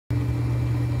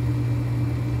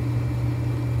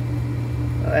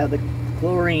Well, the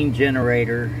chlorine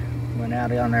generator went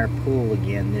out on our pool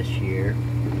again this year.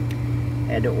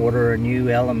 Had to order a new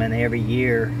element every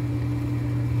year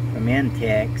from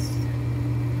Intex.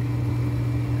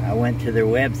 I went to their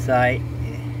website.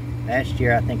 Last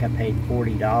year I think I paid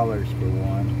 $40 for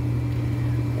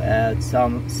one. It's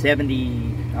almost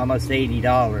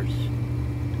 $80.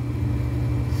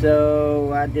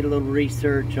 So I did a little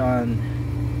research on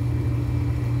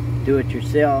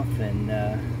do-it-yourself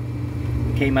and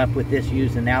came up with this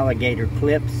using Alligator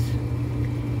clips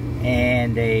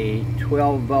and a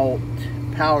 12-volt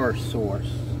power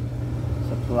source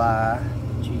supply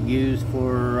that you use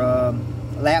for a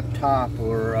laptop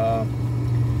or a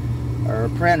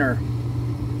printer.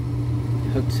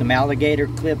 Hook some Alligator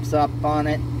clips up on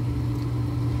it.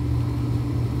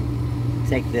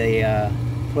 Take the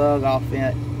plug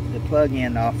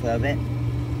end off of it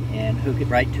and hook it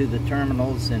right to the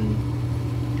terminals and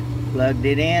plugged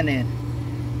it in, and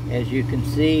as you can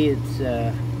see it's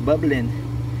bubbling.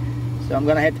 So I'm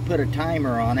gonna have to put a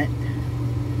timer on it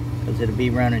because it'll be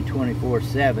running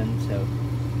 24/7. So,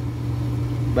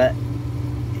 but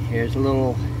here's a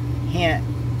little hint,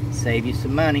 save you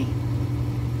some money.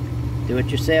 Do it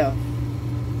yourself.